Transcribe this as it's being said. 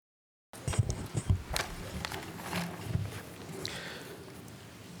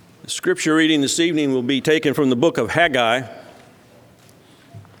The scripture reading this evening will be taken from the book of Haggai,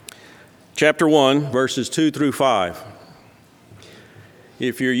 chapter 1, verses 2 through 5.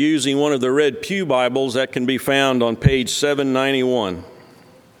 If you're using one of the red pew Bibles, that can be found on page 791.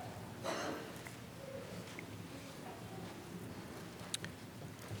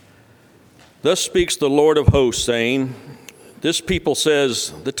 Thus speaks the Lord of hosts, saying, "This people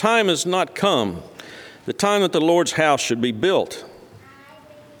says, the time has not come, the time that the Lord's house should be built."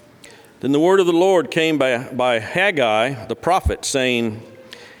 Then the word of the Lord came by Haggai, the prophet, saying,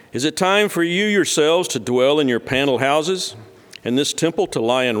 "Is it time for you yourselves to dwell in your paneled houses, and this temple to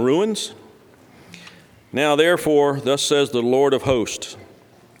lie in ruins? Now therefore, thus says the Lord of hosts,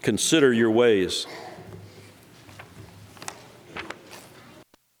 consider your ways."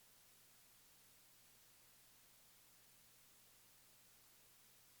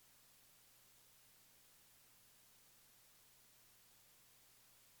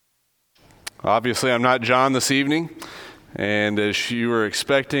 Obviously, I'm not John this evening, and as you were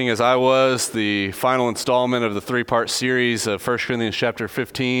expecting, as I was, the final installment of the three-part series of 1 Corinthians chapter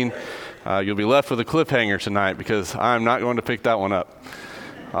 15, you'll be left with a cliffhanger tonight because I'm not going to pick that one up.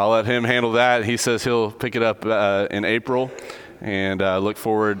 I'll let him handle that. He says he'll pick it up in April, and look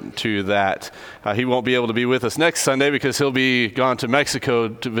forward to that. He won't be able to be with us next Sunday because he'll be gone to Mexico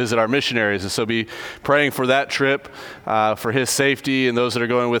to visit our missionaries, and so be praying for that trip, for his safety and those that are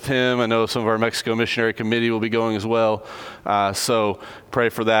going with him. I know some of our Mexico missionary committee will be going as well, so pray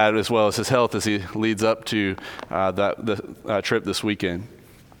for that as well as his health as he leads up to the trip this weekend.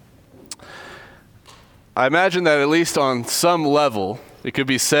 I imagine that at least on some level, it could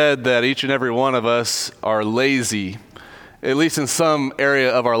be said that each and every one of us are lazy, at least in some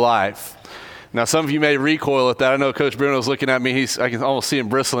area of our life. Now, some of you may recoil at that. I know Coach Bruno's looking at me. I can almost see him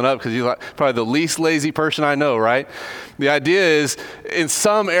bristling up because he's like probably the least lazy person I know, right? The idea is, in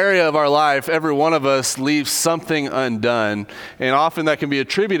some area of our life, every one of us leaves something undone, and often that can be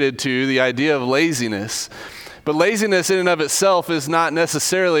attributed to the idea of laziness. But laziness in and of itself is not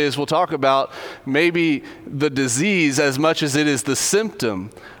necessarily, as we'll talk about, maybe the disease as much as it is the symptom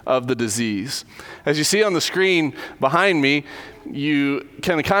of the disease. As you see on the screen behind me, you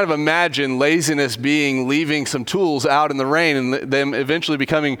can kind of imagine laziness being leaving some tools out in the rain and them eventually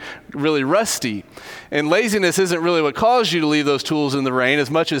becoming really rusty. And laziness isn't really what caused you to leave those tools in the rain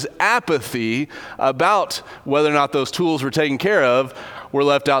as much as apathy about whether or not those tools were taken care of were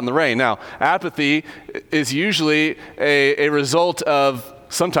left out in the rain. Now, apathy is usually a result of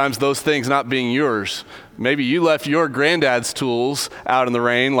sometimes those things not being yours. Maybe you left your granddad's tools out in the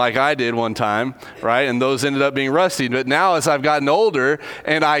rain like I did one time, right? And those ended up being rusty. But now as I've gotten older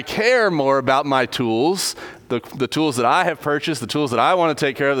and I care more about my tools, the tools that I have purchased, the tools that I want to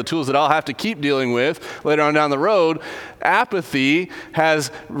take care of, the tools that I'll have to keep dealing with later on down the road, apathy has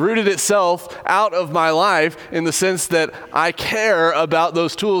rooted itself out of my life in the sense that I care about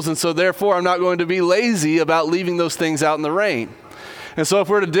those tools, and so therefore I'm not going to be lazy about leaving those things out in the rain. And so if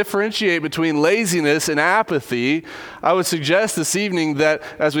we're to differentiate between laziness and apathy, I would suggest this evening that,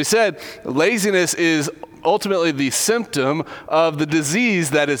 as we said, laziness is ultimately the symptom of the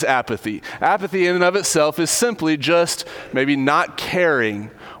disease that is apathy. Apathy in and of itself is simply just maybe not caring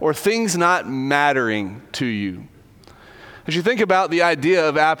or things not mattering to you. As you think about the idea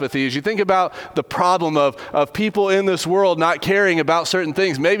of apathy, as you think about the problem of people in this world not caring about certain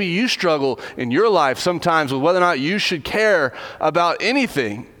things, maybe you struggle in your life sometimes with whether or not you should care about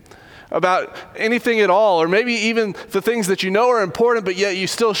anything at all, or maybe even the things that you know are important, but yet you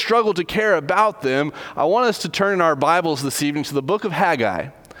still struggle to care about them. I want us to turn in our Bibles this evening to the book of Haggai.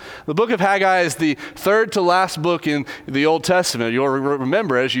 The book of Haggai is the third to last book in the Old Testament. You'll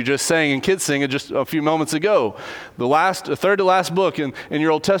remember, as you just sang in kids singing just a few moments ago, the third to last book in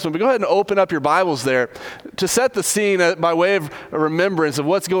your Old Testament. But go ahead and open up your Bibles there to set the scene by way of a remembrance of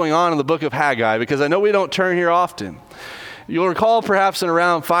what's going on in the book of Haggai, because I know we don't turn here often. You'll recall perhaps in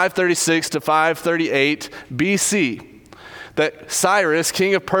around 536 to 538 BC, that Cyrus,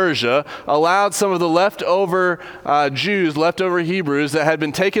 king of Persia, allowed some of the leftover Jews, leftover Hebrews that had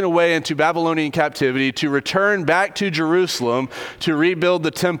been taken away into Babylonian captivity to return back to Jerusalem to rebuild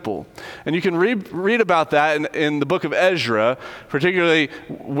the temple. And you can read about that in the book of Ezra, particularly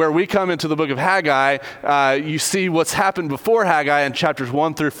where we come into the book of Haggai. You see what's happened before Haggai in chapters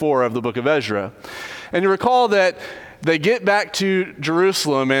 1 through 4 of the book of Ezra. And you recall that they get back to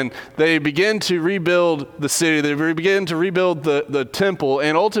Jerusalem and they begin to rebuild the city. They begin to rebuild the temple.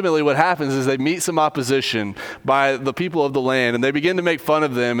 And ultimately what happens is they meet some opposition by the people of the land, and they begin to make fun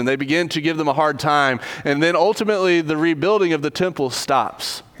of them, and they begin to give them a hard time. And then ultimately the rebuilding of the temple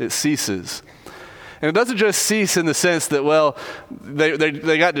stops. It ceases. And it doesn't just cease in the sense that, well,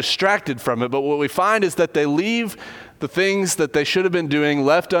 they got distracted from it, but what we find is that they leave the things that they should have been doing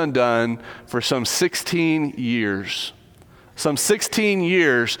left undone for some 16 years. Some 16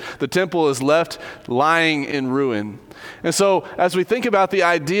 years, the temple is left lying in ruin. And so as we think about the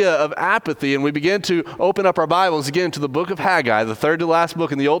idea of apathy and we begin to open up our Bibles again to the book of Haggai, the third to last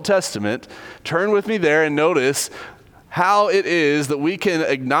book in the Old Testament, turn with me there and notice how it is that we can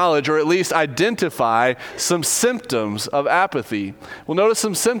acknowledge or at least identify some symptoms of apathy. We'll notice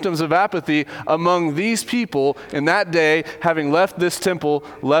some symptoms of apathy among these people in that day, having left this temple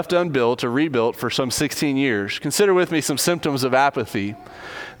left unbuilt or rebuilt for some 16 years. Consider with me some symptoms of apathy.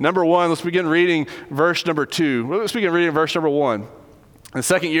 Number one, let's begin reading verse number 2. Let's begin reading verse number 1. In the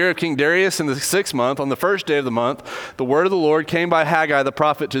second year of King Darius, in the 6th month, on the first day of the month, the word of the Lord came by Haggai the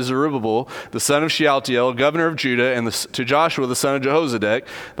prophet to Zerubbabel, the son of Shealtiel, governor of Judah, and to Joshua the son of Jehozadak,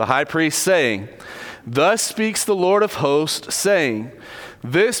 the high priest, saying, Thus speaks the Lord of hosts, saying,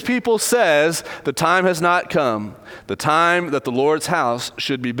 This people says, the time has not come, the time that the Lord's house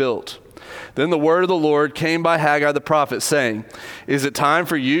should be built. Then the word of the Lord came by Haggai the prophet, saying, Is it time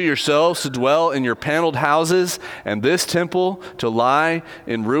for you yourselves to dwell in your paneled houses, and this temple to lie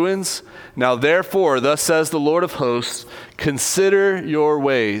in ruins? Now therefore, thus says the Lord of hosts, consider your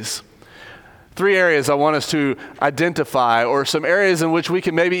ways. 3 areas I want us to identify, or some areas in which we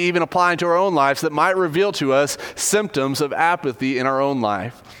can maybe even apply into our own lives that might reveal to us symptoms of apathy in our own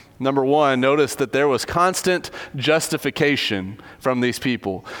life. Number 1, notice that there was constant justification from these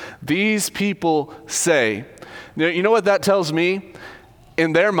people. These people say, you know what that tells me?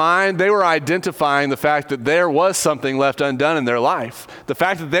 In their mind, they were identifying the fact that there was something left undone in their life. The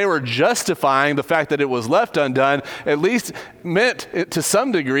fact that they were justifying the fact that it was left undone at least meant to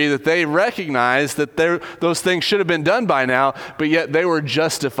some degree that they recognized that those things should have been done by now, but yet they were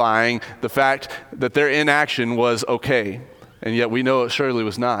justifying the fact that their inaction was okay. And yet we know it surely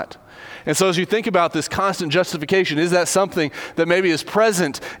was not. And so as you think about this constant justification, is that something that maybe is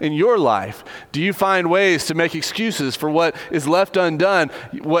present in your life? Do you find ways to make excuses for what is left undone,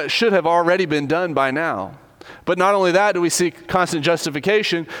 what should have already been done by now? But not only that do we see constant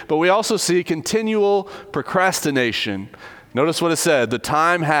justification, but we also see continual procrastination. Notice what it said, the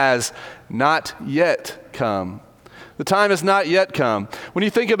time has not yet come. The time has not yet come. When you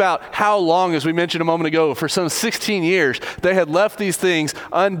think about how long, as we mentioned a moment ago, for some 16 years, they had left these things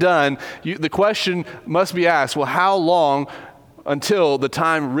undone, the question must be asked, well, how long until the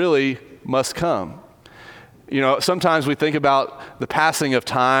time really must come? You know, sometimes we think about the passing of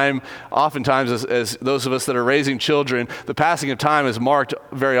time. Oftentimes, as those of us that are raising children, the passing of time is marked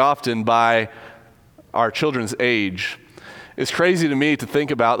very often by our children's age. It's crazy to me to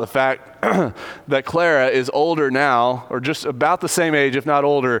think about the fact that Clara is older now, or just about the same age, if not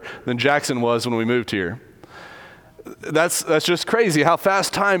older, than Jackson was when we moved here. That's just crazy how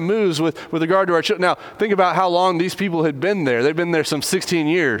fast time moves with regard to our children. Now, think about how long these people had been there. They've been there some 16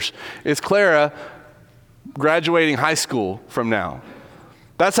 years. Is Clara graduating high school from now?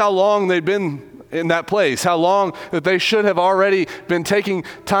 That's how long they've been in that place, how long that they should have already been taking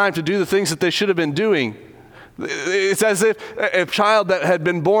time to do the things that they should have been doing. It's as if a child that had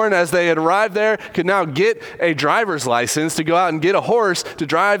been born as they had arrived there could now get a driver's license to go out and get a horse, to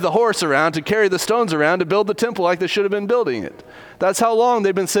drive the horse around, to carry the stones around, to build the temple like they should have been building it. That's how long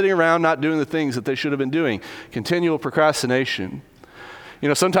they've been sitting around not doing the things that they should have been doing. Continual procrastination. You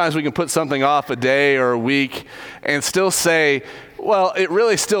know, sometimes we can put something off a day or a week and still say, well, it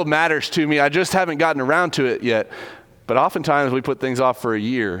really still matters to me. I just haven't gotten around to it yet. But oftentimes we put things off for a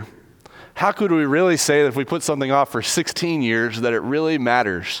year. How could we really say that if we put something off for 16 years that it really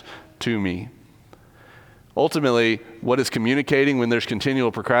matters to me? Ultimately, what is communicating when there's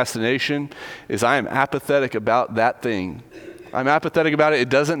continual procrastination is I am apathetic about that thing. I'm apathetic about it. It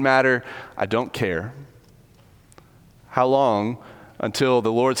doesn't matter. I don't care. How long until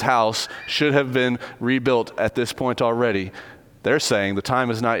the Lord's house should have been rebuilt at this point already? They're saying the time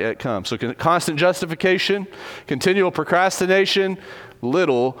has not yet come. So constant justification, continual procrastination,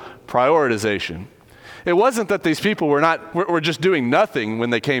 little prioritization. It wasn't that these people were just doing nothing when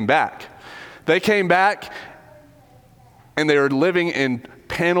they came back. They came back and they were living in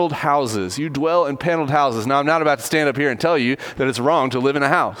paneled houses. You dwell in paneled houses. Now, I'm not about to stand up here and tell you that it's wrong to live in a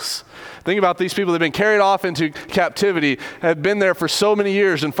house. Think about these people that have been carried off into captivity, have been there for so many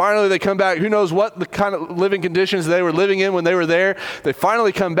years, and finally they come back. Who knows what the kind of living conditions they were living in when they were there. They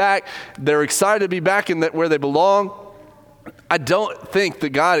finally come back. They're excited to be back in where they belong. I don't think that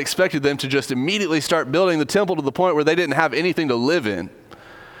God expected them to just immediately start building the temple to the point where they didn't have anything to live in.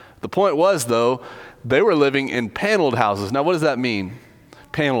 The point was, though, they were living in paneled houses. Now, what does that mean?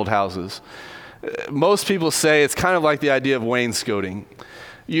 Paneled houses. Most people say it's kind of like the idea of wainscoting.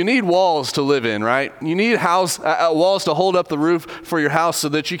 You need walls to live in, right? You need walls to hold up the roof for your house so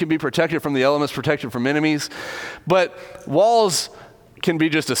that you can be protected from the elements, protected from enemies. But walls can be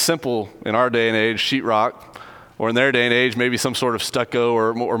just as simple, in our day and age, sheetrock, or in their day and age, maybe some sort of stucco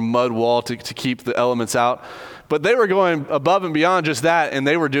or mud wall to keep the elements out. But they were going above and beyond just that, and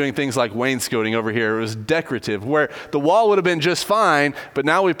they were doing things like wainscoting over here. It was decorative, where the wall would have been just fine, but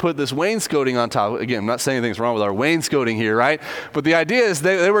now we put this wainscoting on top. Again, I'm not saying anything's wrong with our wainscoting here, right? But the idea is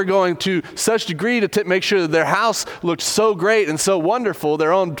they were going to such degree to make sure that their house looked so great and so wonderful,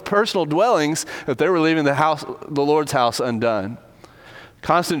 their own personal dwellings, that they were leaving the Lord's house undone.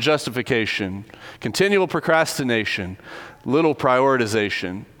 Constant justification, continual procrastination, little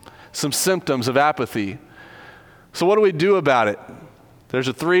prioritization, some symptoms of apathy. So what do we do about it? There's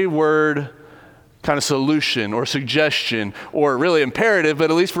a 3-word kind of solution or suggestion, or really imperative,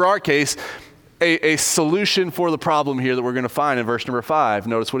 but at least for our case, a solution for the problem here that we're going to find in verse number 5.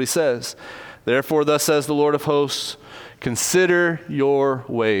 Notice what he says. Therefore, thus says the Lord of hosts, consider your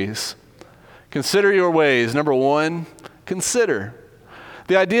ways. Consider your ways. Number 1, consider.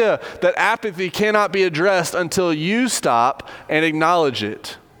 The idea that apathy cannot be addressed until you stop and acknowledge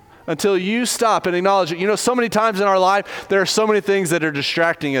it. Until you stop and acknowledge it. You know, so many times in our life, there are so many things that are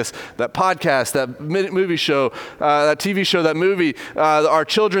distracting us. That podcast, that movie show, that TV show, that movie, our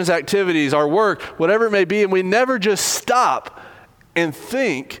children's activities, our work, whatever it may be, and we never just stop and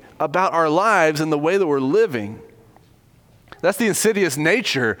think about our lives and the way that we're living. That's the insidious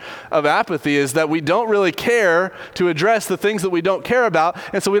nature of apathy, is that we don't really care to address the things that we don't care about,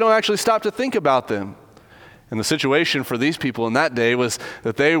 and so we don't actually stop to think about them. And the situation for these people in that day was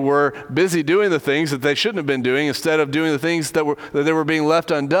that they were busy doing the things that they shouldn't have been doing instead of doing the things that they were being left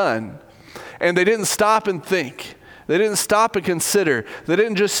undone. And they didn't stop and think. They didn't stop and consider. They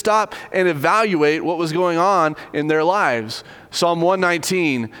didn't just stop and evaluate what was going on in their lives. Psalm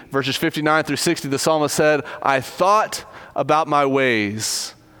 119, verses 59 through 60, the psalmist said, I thought about my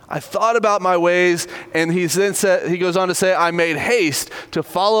ways. I thought about my ways, and he goes on to say, I made haste to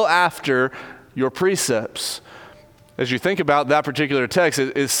follow after your precepts. As you think about that particular text,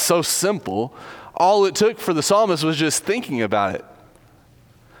 it's so simple. All it took for the psalmist was just thinking about it.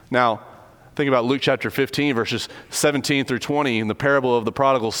 Now, think about Luke chapter 15, verses 17 through 20, in the parable of the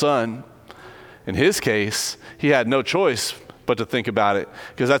prodigal son. In his case, he had no choice but to think about it,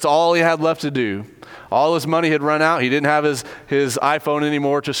 because that's all he had left to do. All his money had run out. He didn't have his iPhone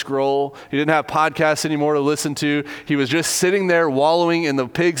anymore to scroll. He didn't have podcasts anymore to listen to. He was just sitting there wallowing in the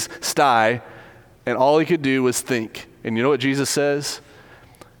pig's sty, and all he could do was think. And you know what Jesus says?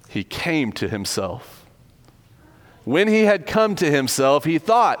 He came to himself. When he had come to himself, he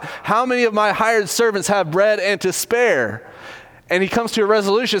thought, how many of my hired servants have bread and to spare? And he comes to a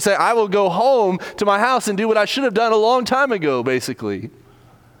resolution and say, I will go home to my house and do what I should have done a long time ago, basically.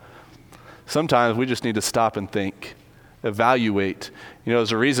 Sometimes we just need to stop and think, evaluate. You know,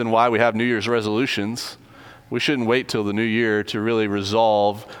 there's a reason why we have New Year's resolutions. We shouldn't wait till the new year to really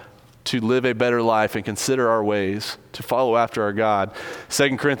resolve to live a better life and consider our ways, to follow after our God.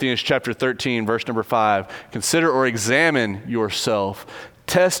 2 Corinthians chapter 13, verse number 5, consider or examine yourself.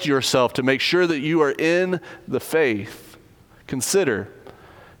 Test yourself to make sure that you are in the faith. Consider.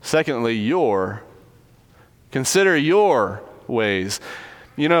 Secondly, consider your ways.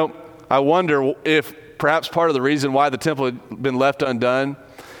 You know, I wonder if perhaps part of the reason why the temple had been left undone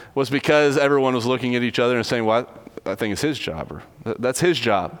was because everyone was looking at each other and saying, well, I think it's his job, or that's his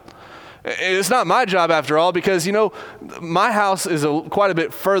job. It's not my job after all, because, you know, my house is quite a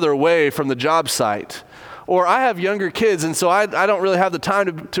bit further away from the job site. Or I have younger kids, and so I don't really have the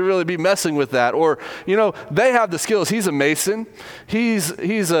time to really be messing with that. Or, you know, they have the skills. He's a mason. He's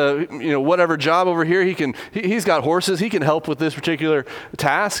a, whatever job over here. He's got horses. He can help with this particular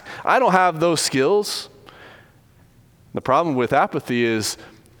task. I don't have those skills. The problem with apathy is,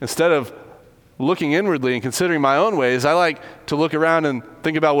 instead of looking inwardly and considering my own ways, I like to look around and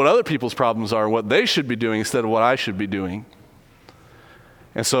think about what other people's problems are, what they should be doing instead of what I should be doing.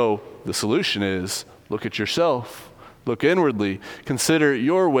 And so the solution is, look at yourself. Look inwardly. Consider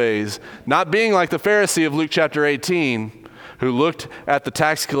your ways. Not being like the Pharisee of Luke chapter 18, who looked at the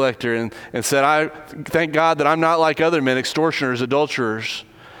tax collector and said, I thank God that I'm not like other men, extortioners, adulterers.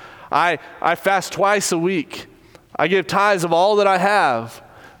 I fast twice a week. I give tithes of all that I have.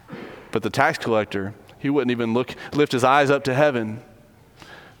 But the tax collector, he wouldn't even lift his eyes up to heaven.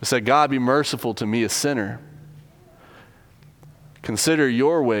 He said, God, be merciful to me, a sinner. Consider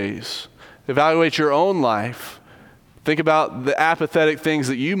your ways. Evaluate your own life. Think about the apathetic things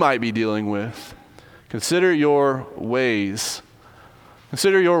that you might be dealing with. Consider your ways.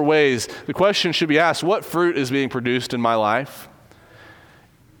 Consider your ways. The question should be asked, what fruit is being produced in my life?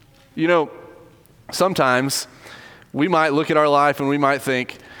 You know, sometimes we might look at our life and we might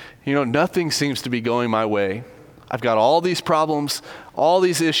think, nothing seems to be going my way. I've got all these problems, all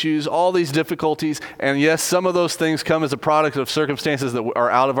these issues, all these difficulties, and yes, some of those things come as a product of circumstances that are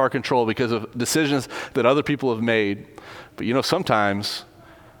out of our control because of decisions that other people have made. But sometimes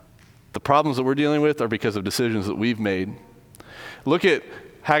the problems that we're dealing with are because of decisions that we've made. Look at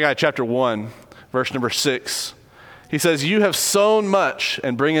Haggai chapter 1, verse number 6. He says, you have sown much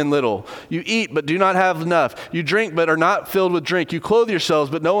and bring in little. You eat, but do not have enough. You drink, but are not filled with drink. You clothe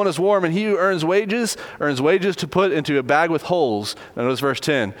yourselves, but no one is warm. And he who earns wages to put into a bag with holes. Now notice verse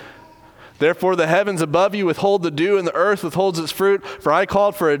 10. Therefore the heavens above you withhold the dew, and the earth withholds its fruit. For I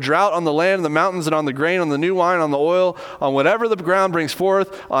called for a drought on the land and the mountains, and on the grain, on the new wine, on the oil, on whatever the ground brings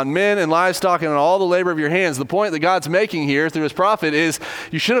forth, on men and livestock, and on all the labor of your hands. The point that God's making here through his prophet is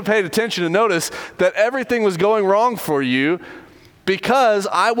you should have paid attention to notice that everything was going wrong for you because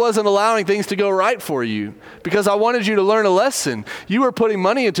I wasn't allowing things to go right for you, because I wanted you to learn a lesson. You were putting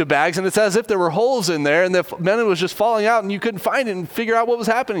money into bags, and it's as if there were holes in there, and the money was just falling out, and you couldn't find it and figure out what was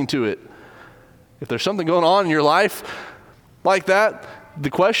happening to it. If there's something going on in your life like that, the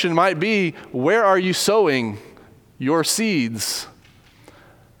question might be, where are you sowing your seeds?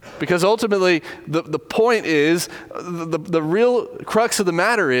 Because ultimately, the point is, the real crux of the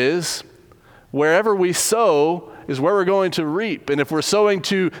matter is, wherever we sow is where we're going to reap. And if we're sowing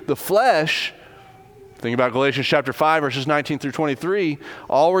to the flesh, think about Galatians chapter 5, verses 19 through 23,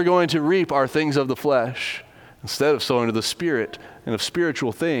 all we're going to reap are things of the flesh, instead of sowing to the Spirit and of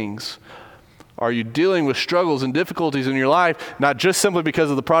spiritual things. Are you dealing with struggles and difficulties in your life, not just simply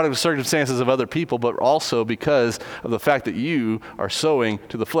because of the product of circumstances of other people, but also because of the fact that you are sowing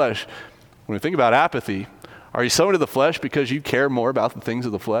to the flesh? When we think about apathy, are you sowing to the flesh because you care more about the things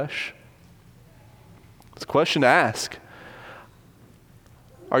of the flesh? It's a question to ask.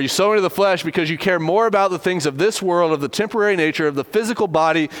 Are you sowing to the flesh because you care more about the things of this world, of the temporary nature, of the physical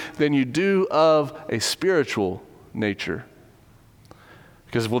body, than you do of a spiritual nature?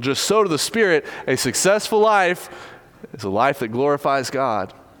 Because if we'll just sow to the Spirit, a successful life is a life that glorifies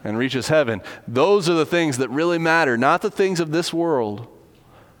God and reaches heaven. Those are the things that really matter, not the things of this world.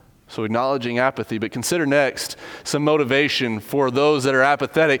 So acknowledging apathy, but consider next some motivation for those that are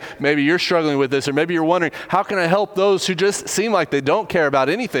apathetic. Maybe you're struggling with this, or maybe you're wondering, how can I help those who just seem like they don't care about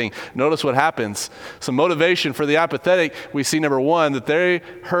anything? Notice what happens. Some motivation for the apathetic, we see number one, that they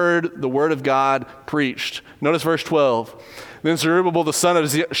heard the word of God preached. Notice verse 12. Then Zerubbabel the son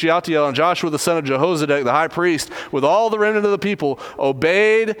of Shealtiel and Joshua the son of Jehozadak, the high priest, with all the remnant of the people,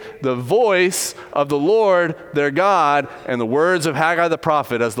 obeyed the voice of the Lord their God and the words of Haggai the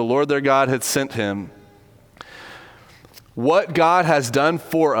prophet, as the Lord their God had sent him. What God has done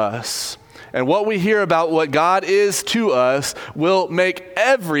for us and what we hear about what God is to us will make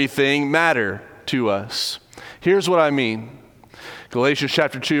everything matter to us. Here's what I mean. Galatians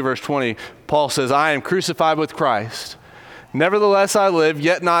chapter 2, verse 20, Paul says, I am crucified with Christ. Nevertheless I live,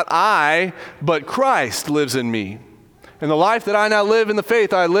 yet not I, but Christ lives in me. And the life that I now live in the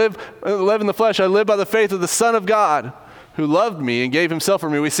faith, I live in the flesh, I live by the faith of the Son of God, who loved me and gave himself for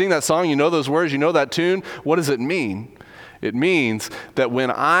me. We sing that song, you know those words, you know that tune. What does it mean? It means that when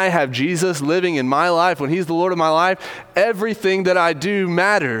I have Jesus living in my life, when he's the Lord of my life, everything that I do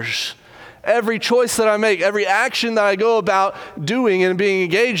matters. Every choice that I make, every action that I go about doing and being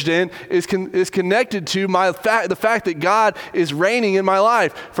engaged in is connected to the fact that God is reigning in my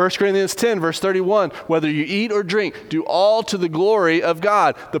life. 1 Corinthians 10, verse 31, whether you eat or drink, do all to the glory of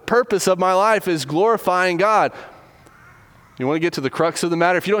God. The purpose of my life is glorifying God. You want to get to the crux of the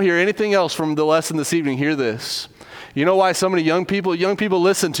matter? If you don't hear anything else from the lesson this evening, hear this. You know why so many young people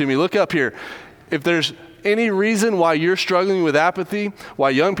listen to me. Look up here. If there's any reason why you're struggling with apathy,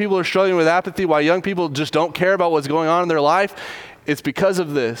 why young people are struggling with apathy, why young people just don't care about what's going on in their life, it's because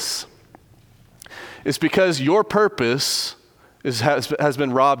of this. It's because your purpose has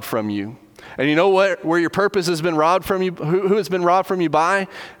been robbed from you. And you know what? Where your purpose has been robbed from you, who it's been robbed from you by?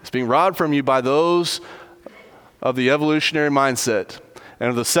 It's being robbed from you by those of the evolutionary mindset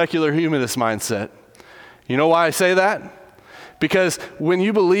and of the secular humanist mindset. You know why I say that? Because when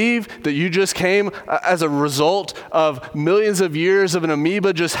you believe that you just came as a result of millions of years of an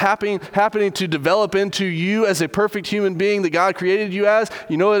amoeba just happening to develop into you as a perfect human being that God created you as,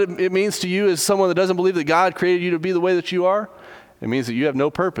 you know what it means to you as someone that doesn't believe that God created you to be the way that you are? It means that you have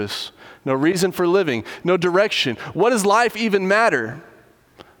no purpose, no reason for living, no direction. What does life even matter?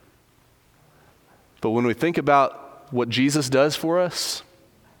 But when we think about what Jesus does for us,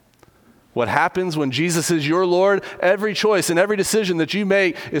 What happens when Jesus is your Lord? Every choice and every decision that you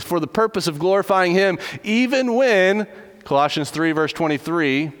make is for the purpose of glorifying him, even when, Colossians 3, verse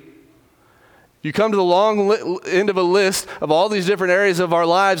 23, you come to the long end of a list of all these different areas of our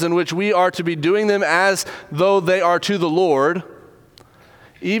lives in which we are to be doing them as though they are to the Lord,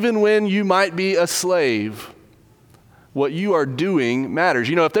 even when you might be a slave. What you are doing matters.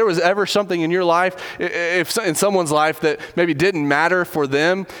 You know, if there was ever something in your life, if in someone's life that maybe didn't matter for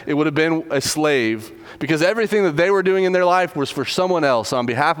them, it would have been a slave. Because everything that they were doing in their life was for someone else, on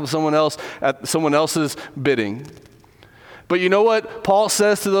behalf of someone else, at someone else's bidding. But you know what Paul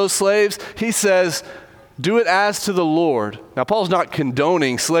says to those slaves? He says, do it as to the Lord. Now, Paul's not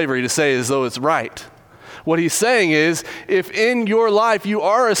condoning slavery to say as though it's right. What he's saying is, if in your life you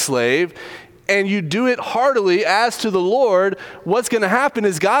are a slave, and you do it heartily as to the Lord, what's going to happen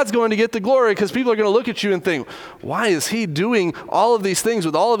is God's going to get the glory, because people are going to look at you and think, why is he doing all of these things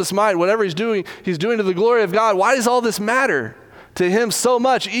with all of his might? Whatever he's doing to the glory of God. Why does all this matter to him so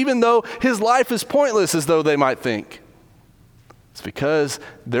much, even though his life is pointless, as though they might think? It's because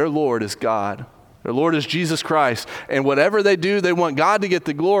their Lord is God. Their Lord is Jesus Christ. And whatever they do, they want God to get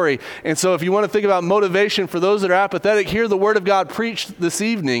the glory. And so if you want to think about motivation for those that are apathetic, hear the word of God preached this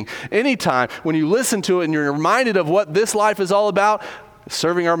evening. Anytime when you listen to it and you're reminded of what this life is all about,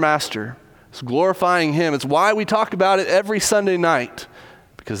 serving our Master. It's glorifying him. It's why we talk about it every Sunday night,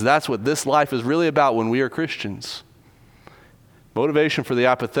 because that's what this life is really about when we are Christians. Motivation for the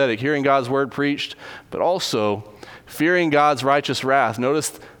apathetic, hearing God's word preached, but also fearing God's righteous wrath.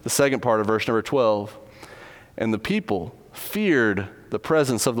 Notice the second part of verse number 12. And the people feared the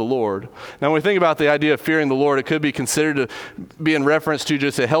presence of the Lord. Now, when we think about the idea of fearing the Lord, it could be considered to be in reference to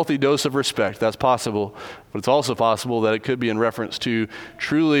just a healthy dose of respect. That's possible. But it's also possible that it could be in reference to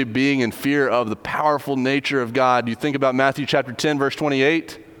truly being in fear of the powerful nature of God. You think about Matthew chapter 10, verse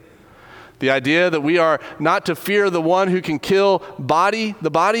 28. The idea that we are not to fear the one who can kill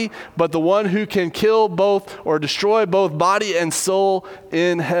the body, but the one who can kill both or destroy both body and soul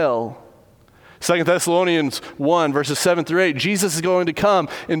in hell. 2 Thessalonians 1, verses 7 through 8, Jesus is going to come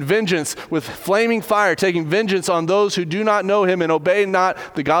in vengeance with flaming fire, taking vengeance on those who do not know him and obey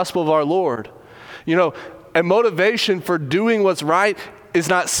not the gospel of our Lord. You know, a motivation for doing what's right is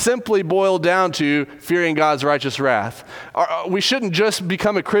not simply boiled down to fearing God's righteous wrath. We shouldn't just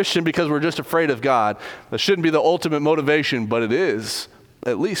become a Christian because we're just afraid of God. That shouldn't be the ultimate motivation, but it is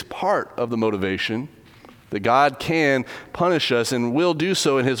at least part of the motivation that God can punish us and will do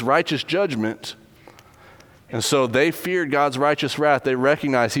so in his righteous judgment. And so they feared God's righteous wrath. They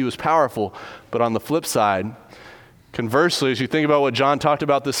recognized he was powerful. But on the flip side, conversely, as you think about what John talked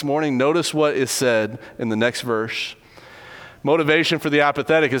about this morning, notice what is said in the next verse. Motivation for the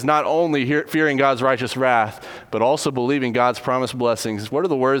apathetic is not only fearing God's righteous wrath, but also believing God's promised blessings. What are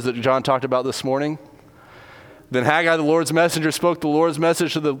the words that John talked about this morning? Then Haggai, the Lord's messenger, spoke the Lord's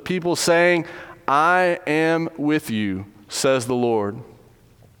message to the people, saying, I am with you, says the Lord.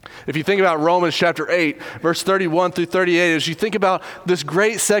 If you think about Romans chapter 8, verse 31 through 38, as you think about this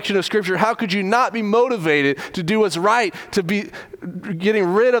great section of Scripture, how could you not be motivated to do what's right, to be getting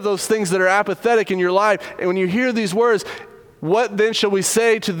rid of those things that are apathetic in your life? And when you hear these words, what then shall we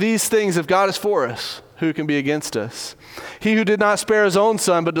say to these things? If God is for us, who can be against us? He who did not spare his own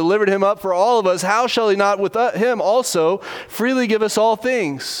son, but delivered him up for all of us, how shall he not with him also freely give us all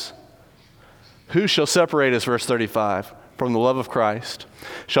things? Who shall separate us, verse 35, from the love of Christ?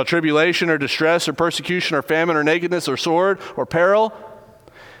 Shall tribulation or distress or persecution or famine or nakedness or sword or peril?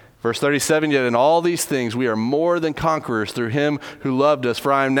 Verse 37, yet in all these things we are more than conquerors through him who loved us.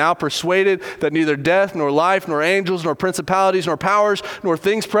 For I am now persuaded that neither death, nor life, nor angels, nor principalities, nor powers, nor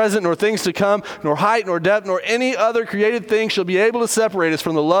things present, nor things to come, nor height, nor depth, nor any other created thing shall be able to separate us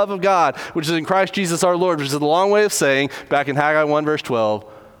from the love of God, which is in Christ Jesus our Lord, which is a long way of saying, back in Haggai 1, verse 12,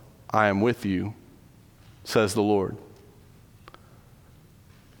 I am with you, says the Lord.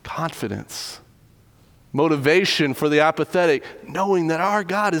 Confidence. Motivation for the apathetic, knowing that our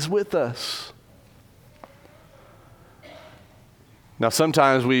God is with us. Now,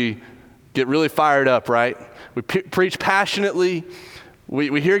 sometimes we get really fired up, right? We preach passionately.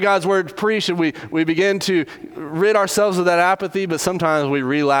 We hear God's word preached, and we begin to rid ourselves of that apathy, but sometimes we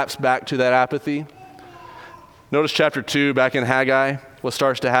relapse back to that apathy. Notice chapter 2, back in Haggai, what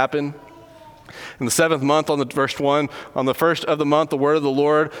starts to happen. In the 7th month, on the verse 1, on the first of the month, the word of the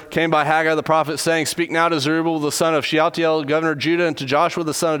Lord came by Haggai the prophet, saying, speak now to Zerubbabel the son of Shealtiel, governor of Judah, and to Joshua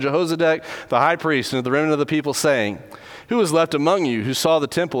the son of Jehozadak, the high priest, and to the remnant of the people, saying, who is left among you who saw the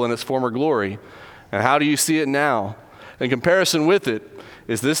temple in its former glory? And how do you see it now? In comparison with it,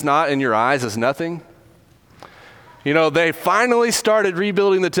 is this not in your eyes as nothing? You know, they finally started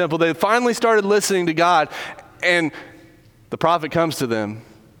rebuilding the temple. They finally started listening to God. And the prophet comes to them.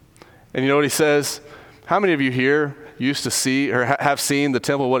 And you know what he says? How many of you here used to see or have seen the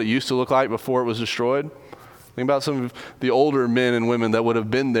temple, what it used to look like before it was destroyed? Think about some of the older men and women that would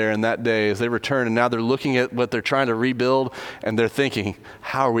have been there in that day as they return, and now they're looking at what they're trying to rebuild, and they're thinking,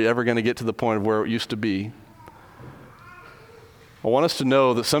 how are we ever going to get to the point of where it used to be? I want us to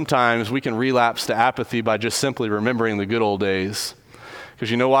know that sometimes we can relapse to apathy by just simply remembering the good old days. Because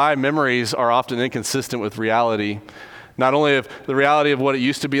you know why? Memories are often inconsistent with reality. Not only of the reality of what it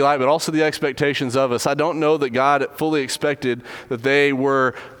used to be like, but also the expectations of us. I don't know that God fully expected that they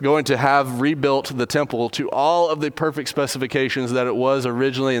were going to have rebuilt the temple to all of the perfect specifications that it was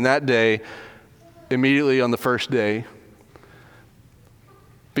originally in that day, immediately on the first day.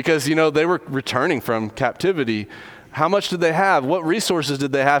 Because, you know, they were returning from captivity. How much did they have? What resources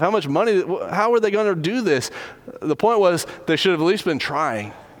did they have? How much money? How were they going to do this? The point was they should have at least been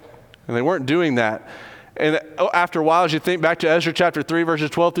trying, and they weren't doing that. And after a while, as you think back to Ezra chapter 3, verses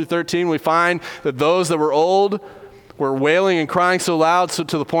 12 through 13, we find that those that were old were wailing and crying so loud so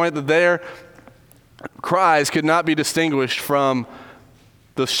to the point that their cries could not be distinguished from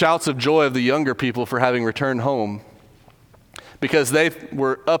the shouts of joy of the younger people for having returned home, because they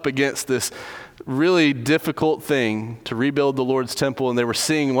were up against this really difficult thing to rebuild the Lord's temple, and they were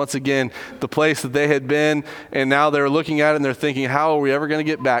seeing once again the place that they had been, and now they're looking at it and they're thinking, how are we ever going to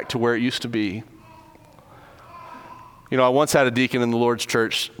get back to where it used to be? You know, I once had a deacon in the Lord's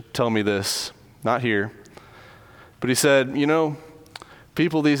church tell me this, not here, but he said, you know,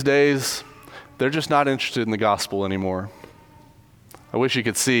 people these days, they're just not interested in the gospel anymore. I wish you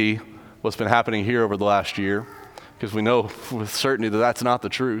could see what's been happening here over the last year, because we know with certainty that that's not the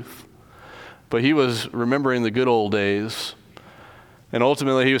truth. But he was remembering the good old days, and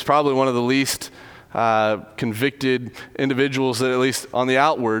ultimately he was probably one of the least convicted individuals that, at least on the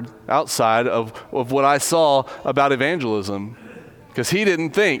outside of what I saw about evangelism, because he didn't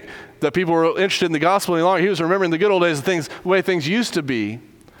think that people were interested in the gospel any longer. He was remembering the good old days, the way things used to be.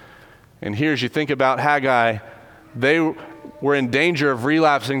 And here, as you think about Haggai, they were in danger of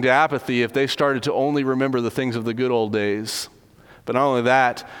relapsing to apathy if they started to only remember the things of the good old days. But not only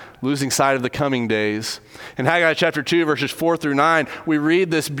that, losing sight of the coming days. In Haggai chapter 2, verses 4 through 9, we read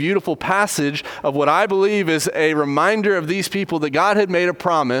this beautiful passage of what I believe is a reminder of these people that God had made a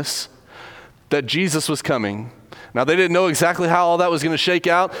promise that Jesus was coming. Now, they didn't know exactly how all that was going to shake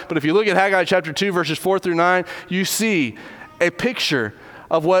out, but if you look at Haggai chapter 2, verses 4 through 9, you see a picture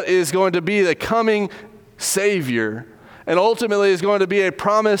of what is going to be the coming Savior, and ultimately is going to be a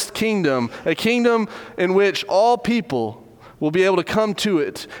promised kingdom, a kingdom in which all people will be able to come to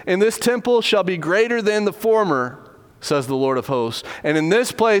it. And this temple shall be greater than the former, says the Lord of hosts. And in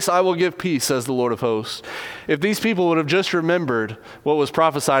this place I will give peace, says the Lord of hosts. If these people would have just remembered what was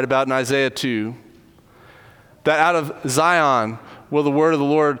prophesied about in Isaiah 2, that out of Zion will the word of the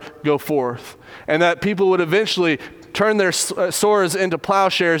Lord go forth, and that people would eventually turn their swords into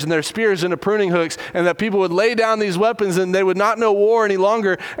plowshares and their spears into pruning hooks, and that people would lay down these weapons and they would not know war any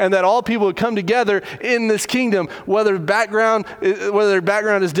longer, and that all people would come together in this kingdom, whether their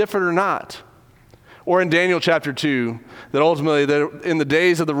background is different or not. Or in Daniel chapter 2, that ultimately in the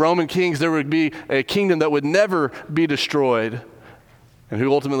days of the Roman kings there would be a kingdom that would never be destroyed. And who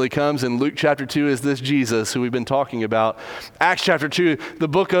ultimately comes in Luke chapter 2 is this Jesus who we've been talking about. Acts chapter 2, the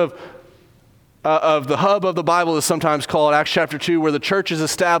book of the hub of the Bible is sometimes called, Acts chapter 2, where the church is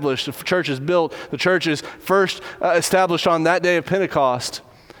established, the church is built, the church is first established on that day of Pentecost.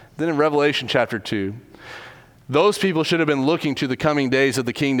 Then in Revelation chapter 2, those people should have been looking to the coming days of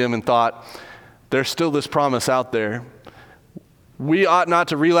the kingdom and thought, there's still this promise out there. We ought not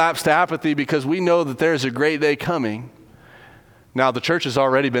to relapse to apathy because we know that there's a great day coming. Now, the church has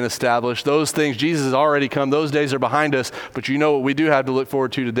already been established. Those things, Jesus has already come. Those days are behind us. But you know what we do have to look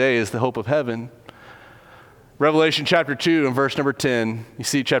forward to today is the hope of heaven. Revelation chapter 2 and verse number 10. You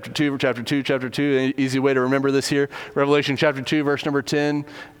see chapter 2. An easy way to remember this here. Revelation chapter 2, verse number 10.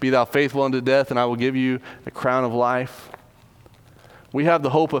 Be thou faithful unto death, and I will give you a crown of life. We have the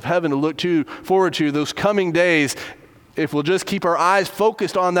hope of heaven to look forward to, those coming days. If we'll just keep our eyes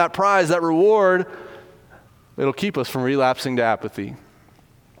focused on that prize, that reward, it'll keep us from relapsing to apathy.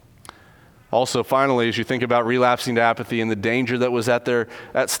 Also, finally, as you think about relapsing to apathy and the danger that was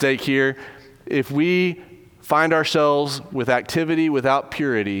at stake here, if we find ourselves with activity without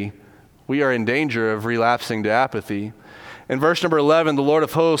purity, we are in danger of relapsing to apathy. In verse number 11, the Lord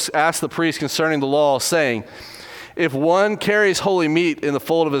of hosts asked the priest concerning the law, saying, if one carries holy meat in the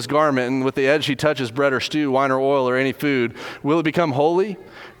fold of his garment, and with the edge he touches bread or stew, wine or oil or any food, will it become holy?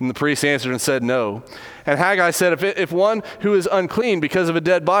 And the priest answered and said, no. And Haggai said, if one who is unclean because of a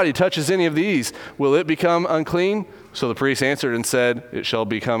dead body touches any of these, will it become unclean? So the priest answered and said, it shall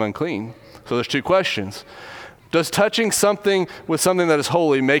become unclean. So there's two questions. Does touching something with something that is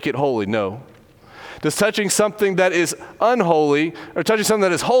holy make it holy? No. Does touching something that is unholy, or touching something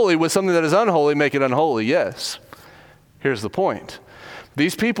that is holy with something that is unholy make it unholy? Yes. Here's the point.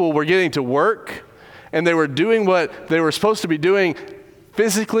 These people were getting to work, and they were doing what they were supposed to be doing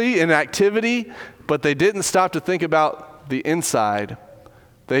physically in activity, but they didn't stop to think about the inside.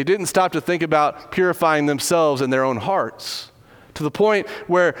 They didn't stop to think about purifying themselves and their own hearts. To the point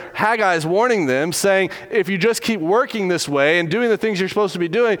where Haggai is warning them, saying, if you just keep working this way and doing the things you're supposed to be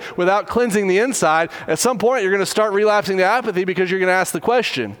doing without cleansing the inside, at some point you're going to start relapsing to apathy because you're going to ask the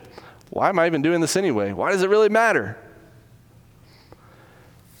question, why am I even doing this anyway? Why does it really matter?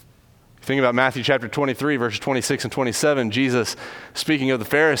 Think about Matthew chapter 23, verses 26 and 27. Jesus, speaking of the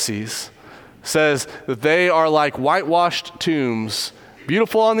Pharisees, says that they are like whitewashed tombs,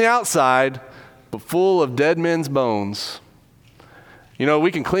 beautiful on the outside, but full of dead men's bones. You know,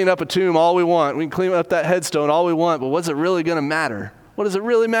 we can clean up a tomb all we want. We can clean up that headstone all we want, but what's it really going to matter? What does it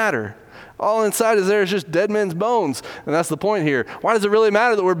really matter? All inside is there is just dead men's bones. And that's the point here. Why does it really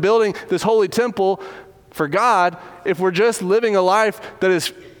matter that we're building this holy temple for God if we're just living a life that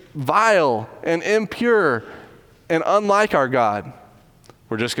is vile and impure and unlike our God?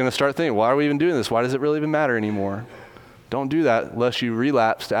 We're just going to start thinking, why are we even doing this? Why does it really even matter anymore? Don't do that unless you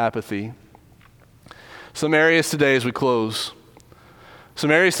relapse to apathy. Some areas today as we close. Some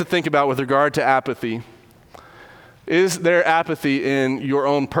areas to think about with regard to apathy. Is there apathy in your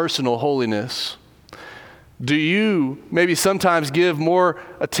own personal holiness? Do you maybe sometimes give more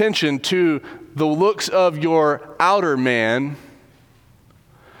attention to the looks of your outer man,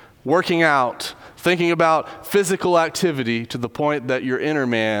 working out, thinking about physical activity to the point that your inner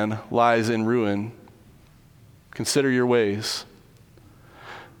man lies in ruin? Consider your ways.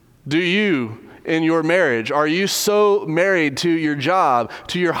 Do you, in your marriage, are you so married to your job,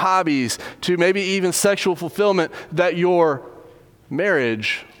 to your hobbies, to maybe even sexual fulfillment that your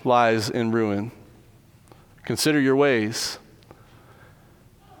marriage lies in ruin? Consider your ways.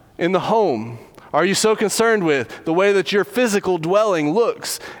 In the home, are you so concerned with the way that your physical dwelling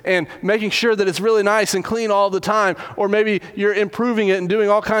looks and making sure that it's really nice and clean all the time? Or maybe you're improving it and doing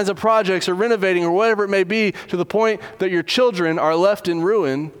all kinds of projects or renovating or whatever it may be to the point that your children are left in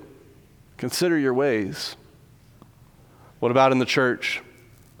ruin. Consider your ways. What about in the church?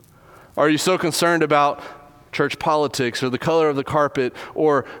 Are you so concerned about church politics or the color of the carpet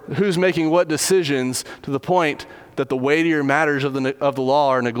or who's making what decisions to the point that the weightier matters of the law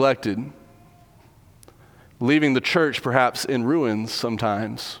are neglected? Leaving the church perhaps in ruins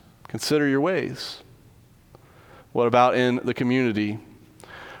sometimes. Consider your ways. What about in the community?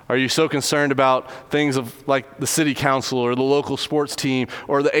 Are you so concerned about things of like the city council or the local sports team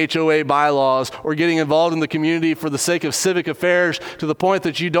or the HOA bylaws or getting involved in the community for the sake of civic affairs to the point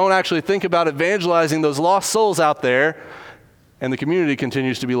that you don't actually think about evangelizing those lost souls out there, and the community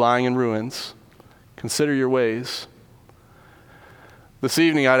continues to be lying in ruins? Consider your ways. This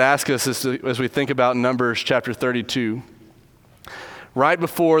evening, I'd ask us as we think about Numbers chapter 32, right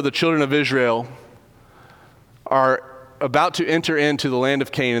before the children of Israel are about to enter into the land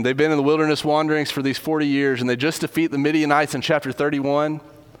of Canaan. They've been in the wilderness wanderings for these 40 years, and they just defeat the Midianites in chapter 31.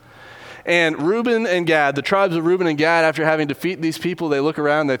 And Reuben and Gad, the tribes of Reuben and Gad, after having defeated these people, they look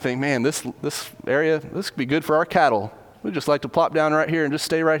around and they think, man, this area, this could be good for our cattle. We'd just like to plop down right here and just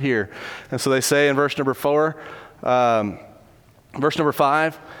stay right here. And so they say in verse number 5,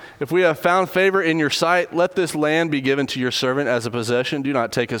 if we have found favor in your sight, let this land be given to your servant as a possession. Do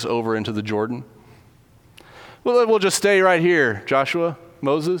not take us over into the Jordan. Well, we'll just stay right here, Joshua,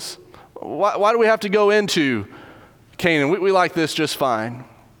 Moses. Why do we have to go into Canaan? We like this just fine.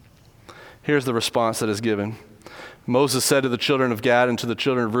 Here's the response that is given. Moses said to the children of Gad and to the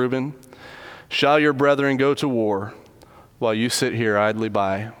children of Reuben, shall your brethren go to war while you sit here idly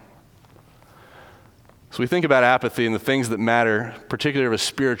by? So we think about apathy and the things that matter, particularly of a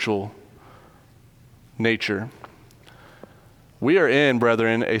spiritual nature. We are in,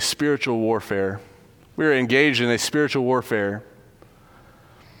 brethren, a spiritual warfare. We are engaged in a spiritual warfare.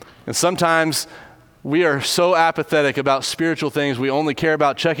 And sometimes we are so apathetic about spiritual things, we only care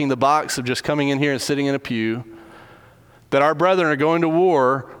about checking the box of just coming in here and sitting in a pew, that our brethren are going to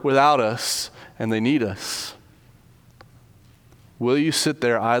war without us, and they need us. Will you sit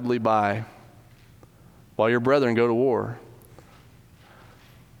there idly by while your brethren go to war?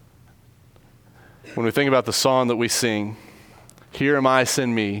 When we think about the song that we sing, "Here am I,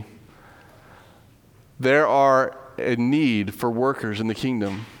 send me," there are a need for workers in the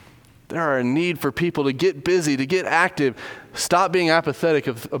kingdom. There are a need for people to get busy, to get active, stop being apathetic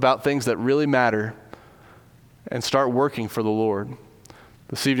about things that really matter, and start working for the Lord.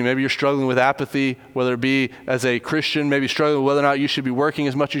 This evening, maybe you're struggling with apathy, whether it be as a Christian, maybe struggling with whether or not you should be working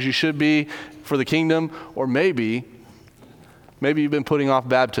as much as you should be for the kingdom, or maybe you've been putting off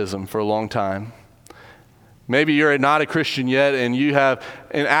baptism for a long time. Maybe you're not a Christian yet and you have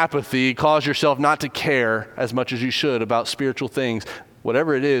an apathy, cause yourself not to care as much as you should about spiritual things.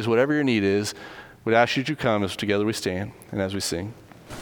 Whatever it is, whatever your need is, we'd ask you to come as together we stand and as we sing.